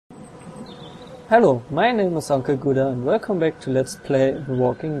Hello, my name is Uncle Ghuda and welcome back to Let's Play The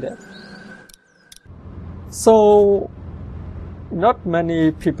Walking Dead. So, not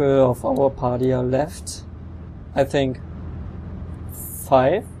many people of our party are left. I think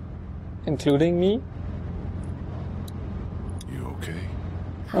 5, including me. You okay?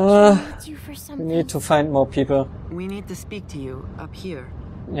 We need to find more people. We need to speak to you up here.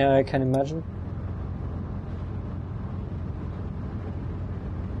 Yeah, I can imagine.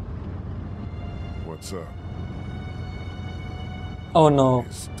 What's up? Oh no,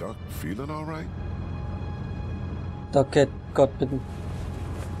 Is Duck feeling alright? Duck got bitten.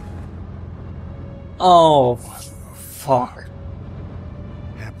 Oh, fuck.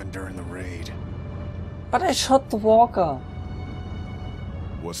 Happened during the raid. But I shot the walker.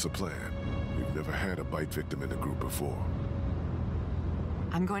 What's the plan? We've never had a bite victim in the group before.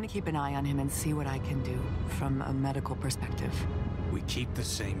 I'm going to keep an eye on him and see what I can do from a medical perspective. We keep the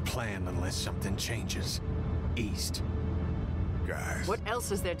same plan unless something changes. East. Guys. What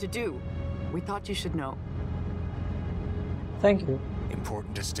else is there to do? We thought you should know. Thank you.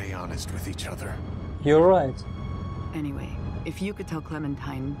 Important to stay honest with each other. You're right. Anyway, if you could tell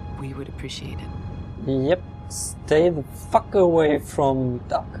Clementine, we would appreciate it. Yep, stay the fuck away from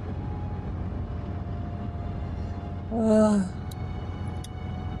Duck.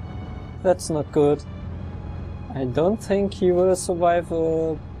 That's not good. I don't think he will survive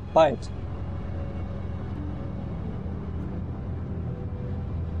a bite.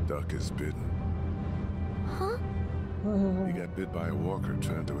 Duck is bitten. Huh? He got bit by a walker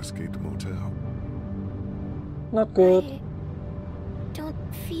trying to escape the motel. Not good. I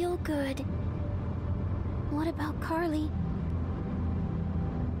don't feel good. What about Carly?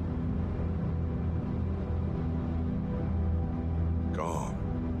 Gone,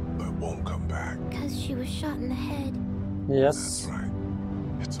 but won't come back. Because she was shot in the head. Yes. That's right.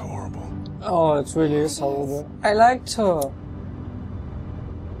 It's horrible. Oh, it really is horrible. I liked her.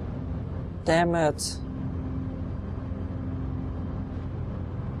 Damn it.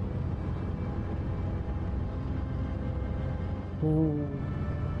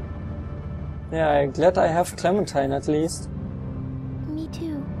 Yeah, I'm glad I have Clementine at least. Me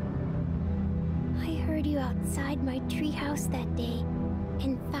too. I heard you outside my treehouse that day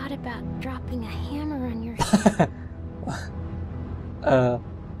and thought about dropping a hammer on your head.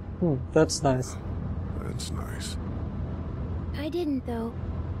 That's nice. That's nice. I didn't though.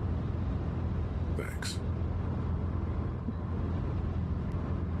 Thanks.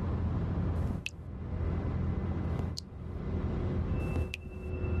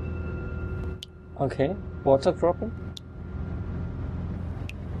 Okay, water dropping.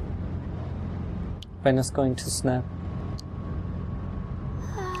 When is going to snap?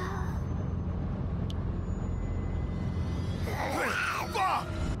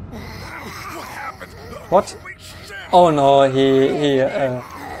 What? Oh no,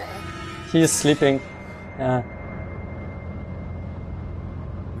 he's sleeping. Yeah.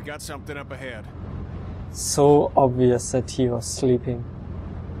 We got something up ahead. So obvious that he was sleeping.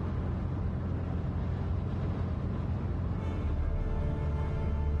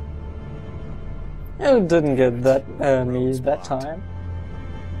 You didn't get that me that time.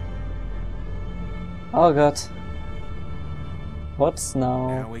 Oh god. What's Now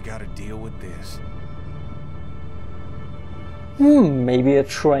now? we gotta deal with this. Maybe a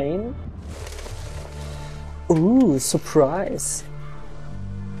train? Ooh, surprise.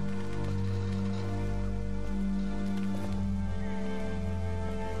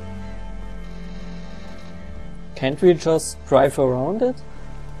 Can't we just drive around it?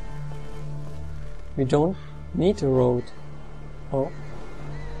 We don't need a road. Oh.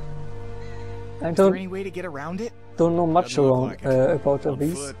 I Is there any way to get around it? don't know much Doesn't look around like it. about On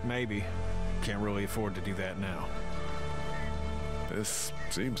these. foot, maybe. Can't really afford to do that now. This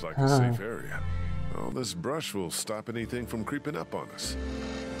seems like a safe area. All this brush will stop anything from creeping up on us.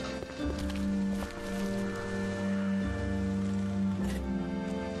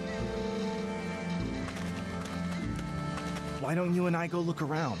 Why don't you and I go look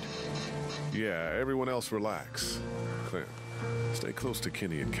around? Yeah, everyone else relax. Clint, stay close to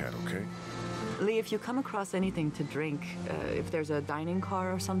Kenny and Kat, okay? Lee, if you come across anything to drink, if there's a dining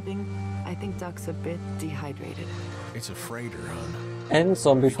car or something, I think Duck's a bit dehydrated. It's a freighter, hon. And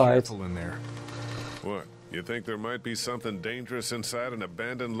zombie Be fight. careful in there. What? You think there might be something dangerous inside an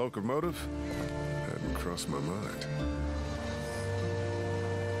abandoned locomotive? Hadn't crossed my mind.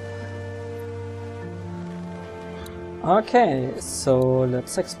 Okay, so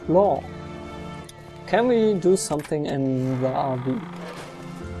let's explore. Can we do something in the RV?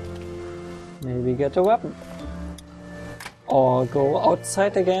 Maybe get a weapon. or go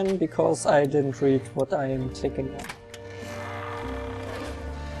outside again because I didn't read what I am clicking on.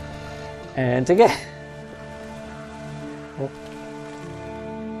 And again. Oh.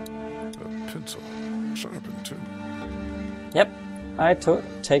 A pencil. Sharpened too. Yep, I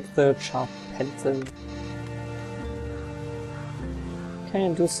take the sharp pencil. Can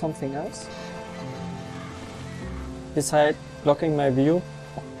you do something else? Besides blocking my view?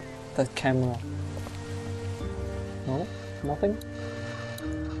 That camera. No? Nothing?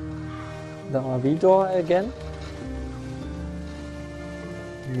 The RV door again?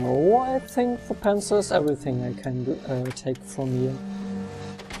 No, I think the pencil is everything I can do, take from here.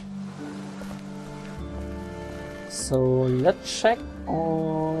 So let's check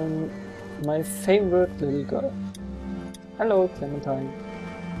on my favorite little girl. Hello, Clementine.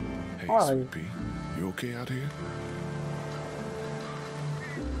 Hey, Hi. Sweet Pea, you okay out here?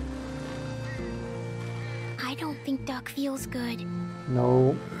 I don't think Duck feels good.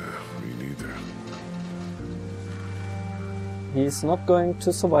 No, Me neither. he's not going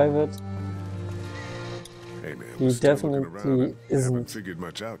to survive it. Hey man, He we're still looking definitely around and isn't. haven't figured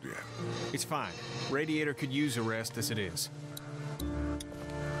much out yet. It's fine. Radiator could use a rest as it is.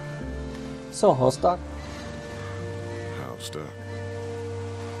 So, how's Duck? How stuck?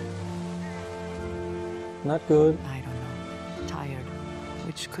 Not good. I don't know. Tired.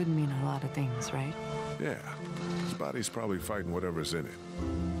 Which could mean a lot of things, right? Yeah, his body's probably fighting whatever's in it.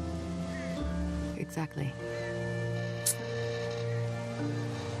 Exactly.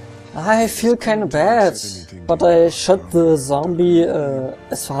 I feel kinda bad, but I shot the zombie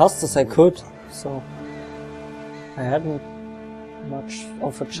as fast as I could, so I hadn't much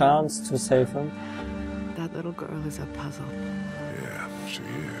of a chance to save him. That little girl is a puzzle. Yeah, she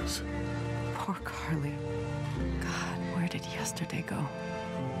is. Poor Carly. God, where did yesterday go?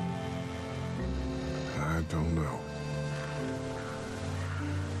 I don't know.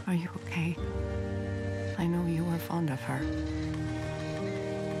 Are you okay? I know you were fond of her.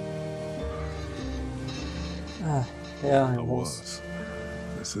 Yeah, I I was. was.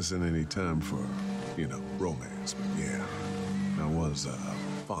 This isn't any time for, you know, romance, but yeah. I was,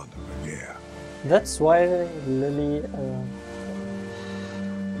 fond of her, yeah. That's why Lily...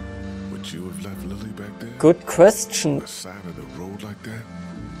 Would you have left Lily back there? Good On question. the side of the road like that?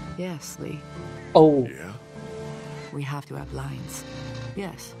 Yes, Lee. Oh, Yeah? We have to have lines.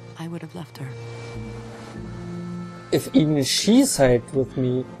 Yes, I would have left her. if even she sided with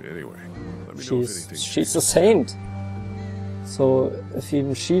me, Anyway, let me know if anything she's a saint. So if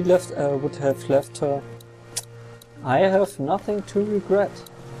even she would have left her, I have nothing to regret.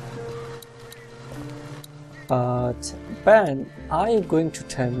 But Ben, are you going to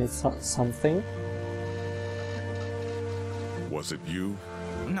tell me something? Was it you?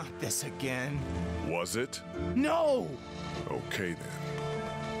 Not this again. Was it? No! Okay then.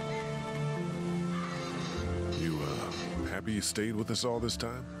 You, happy you stayed with us all this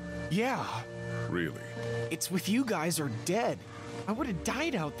time? Yeah, Really? it's with you guys or dead. I would have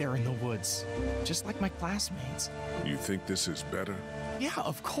died out there in the woods, just like my classmates. You think this is better? Yeah,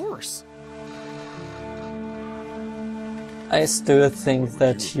 of course. I still think What would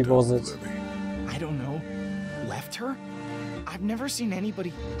that you he have done was with it. Lily? I don't know. Left her? I've never seen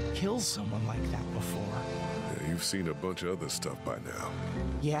anybody kill someone like that before. Yeah, you've seen a bunch of other stuff by now.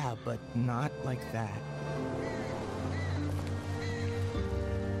 Yeah, but not like that.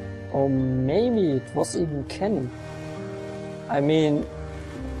 Or maybe it was even Kenny. I mean,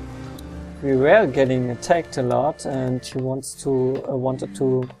 we were getting attacked a lot, and he wanted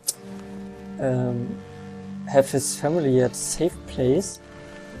to have his family at a safe place.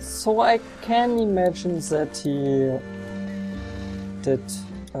 So I can imagine that he did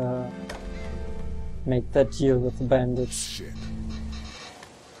make that deal with the bandits. Shit.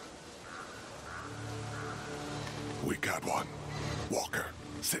 We got one. Walker,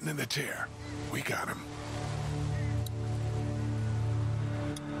 sitting in the chair. We got him.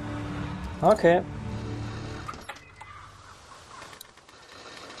 Okay.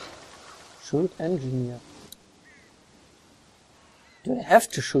 Shoot engineer. Do I have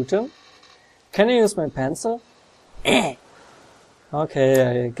to shoot him? Can I use my pencil?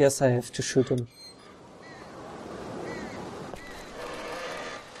 Okay, I guess I have to shoot him.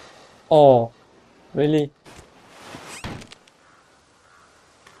 Oh, really?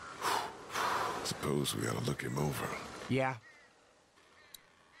 Suppose we ought to look him over. Yeah.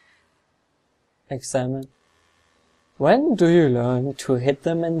 Examine. When do you learn to hit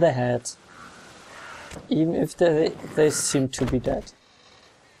them in the head? Even if they seem to be dead.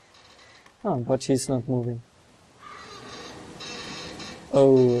 Oh, but he's not moving.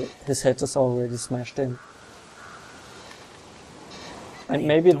 Oh, his head is already smashed in. And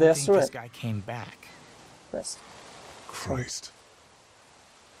maybe don't there's think this red. guy came back. Best. Christ.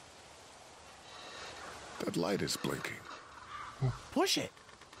 That light is blinking. Push it.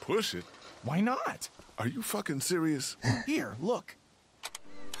 Push it? Why not? Are you fucking serious? Here, look.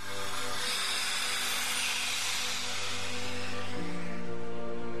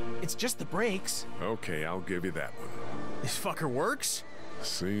 It's just the brakes. Okay, I'll give you that one. This fucker works?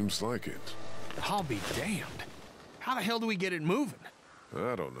 Seems like it. I'll be damned. How the hell do we get it moving?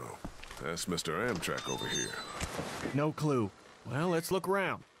 I don't know. Ask Mr. Amtrak over here. No clue. Well, let's look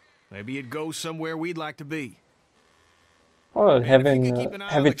around. Maybe it goes somewhere we'd like to be. Well, And if you having could a keep an eye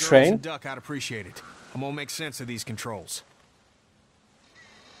on heavy the girls train. and duck, I'd appreciate it. I'm gonna make sense of these controls.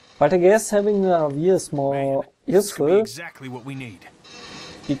 But I guess having the RV is more This could be useful, exactly what we need.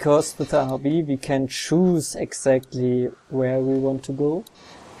 because with the RV we can choose exactly where we want to go.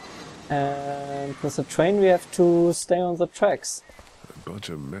 And with the train we have to stay on the tracks. A bunch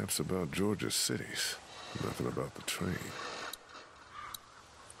of maps about Georgia's cities. Nothing about the train.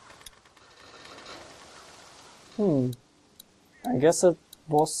 I guess it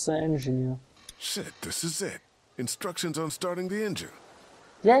was the engineer. Shit, this is it. Instructions on starting the engine.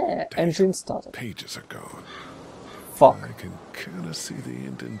 Yeah, engine started. Pages are gone. Fuck. I can kinda see the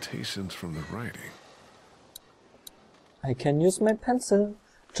indentations from the writing. I can use my pencil.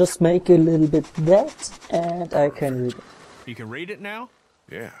 Just make a little bit wet and I can read it. You can read it now?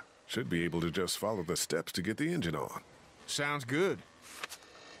 Yeah, should be able to just follow the steps to get the engine on. Sounds good.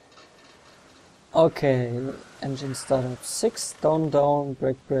 Okay, engine startup 6, down, down,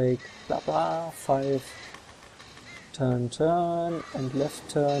 brake, brake, blah blah, 5, turn, turn, and left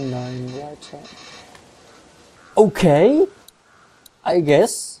turn, 9, right turn. Okay, I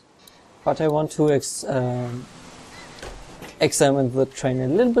guess, but I want to examine the train a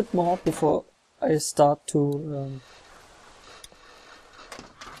little bit more before I start to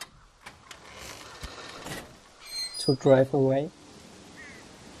drive away.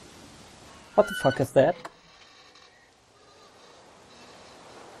 What the fuck is that?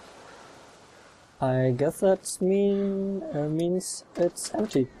 I guess that means it's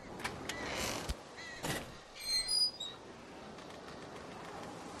empty.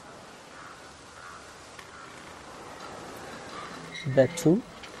 That too?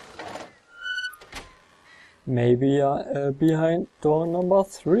 Maybe behind door number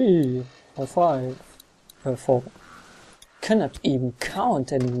 3 or 5 or 4. Cannot even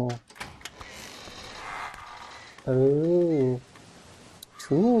count anymore. Oh,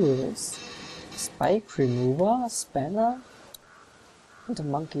 tools, spike remover, spanner, and a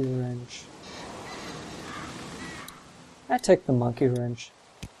monkey wrench. I take the monkey wrench.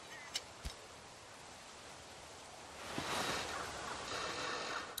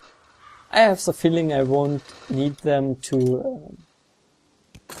 I have the feeling I won't need them to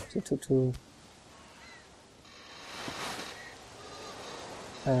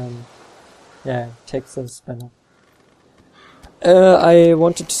yeah, take the spanner. I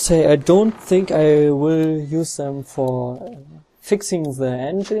wanted to say I don't think I will use them for fixing the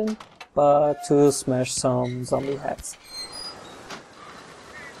engine, but to smash some zombie heads.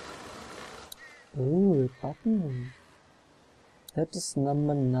 Ooh, a button. That is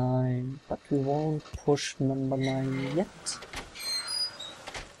number 9, but we won't push number 9 yet.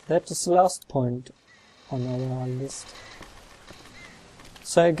 That is the last point on our list.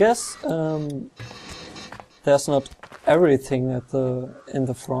 So I guess there's not everything in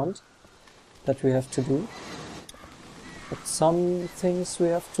the front that we have to do, but some things we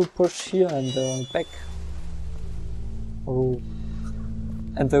have to push here and back. Oh,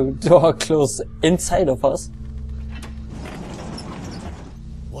 and the door closed inside of us.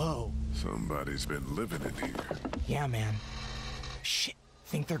 Whoa. Somebody's been living in here. Yeah, man. Shit.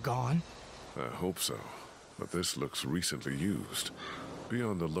 Think they're gone? I hope so, but this looks recently used. Be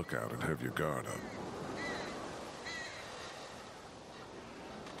on the lookout and have your guard up.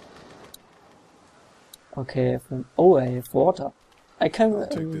 Okay, oh, I have water. I can I'll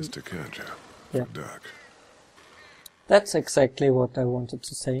take this to Kanja. yeah. For Doc. That's exactly what I wanted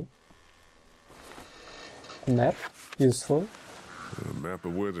to say. A map, useful. A map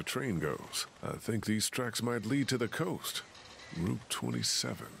of where the train goes. I think these tracks might lead to the coast. Route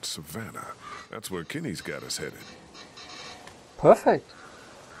 27, Savannah. That's where Kinney's got us headed. Perfect.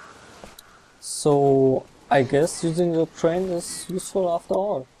 So I guess using the train is useful after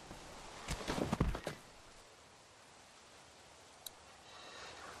all.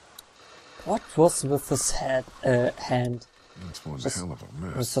 What was with this hand? That's one Just- hell of a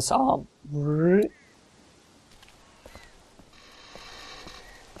With mess. this arm?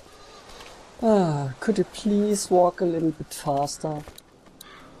 Could you please walk a little bit faster?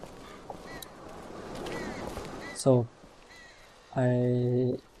 So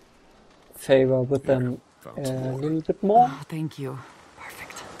I favor with them found a some more. little bit more. Oh, thank you.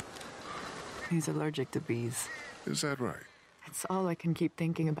 Perfect. He's allergic to bees. Is that right? It's all I can keep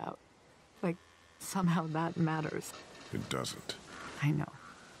thinking about. Like, somehow that matters. It doesn't. I know.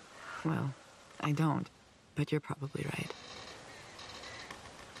 Well, I don't. But you're probably right.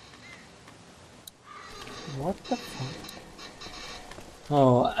 What the fuck?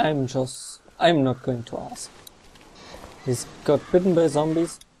 Oh, I'm not going to ask. He's got bitten by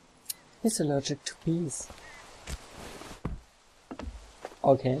zombies. He's allergic to bees.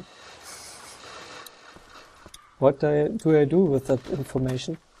 Okay. What do I do with that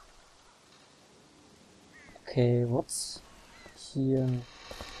information? Okay, what's here?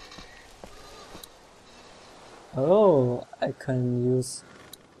 Oh, I can use...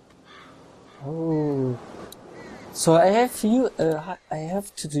 Oh... So I have to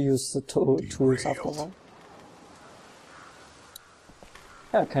use the tools after all.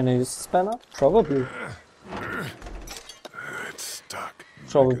 Yeah, can I use the spanner? Probably. It's stuck.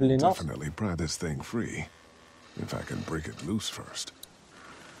 Probably I can not. definitely pry this thing free. If I can break it loose first.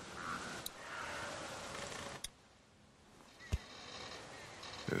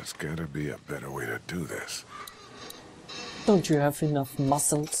 There's gotta be a better way to do this. Don't you have enough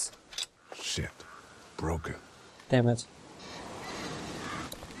muscles? Shit. Broken. Damn it.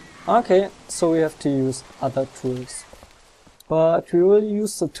 Okay, so we have to use other tools. But we will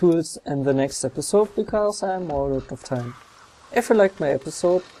use the tools in the next episode because I'm all out of time. If you liked my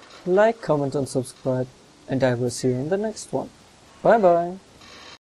episode, like, comment and subscribe, and I will see you in the next one. Bye bye!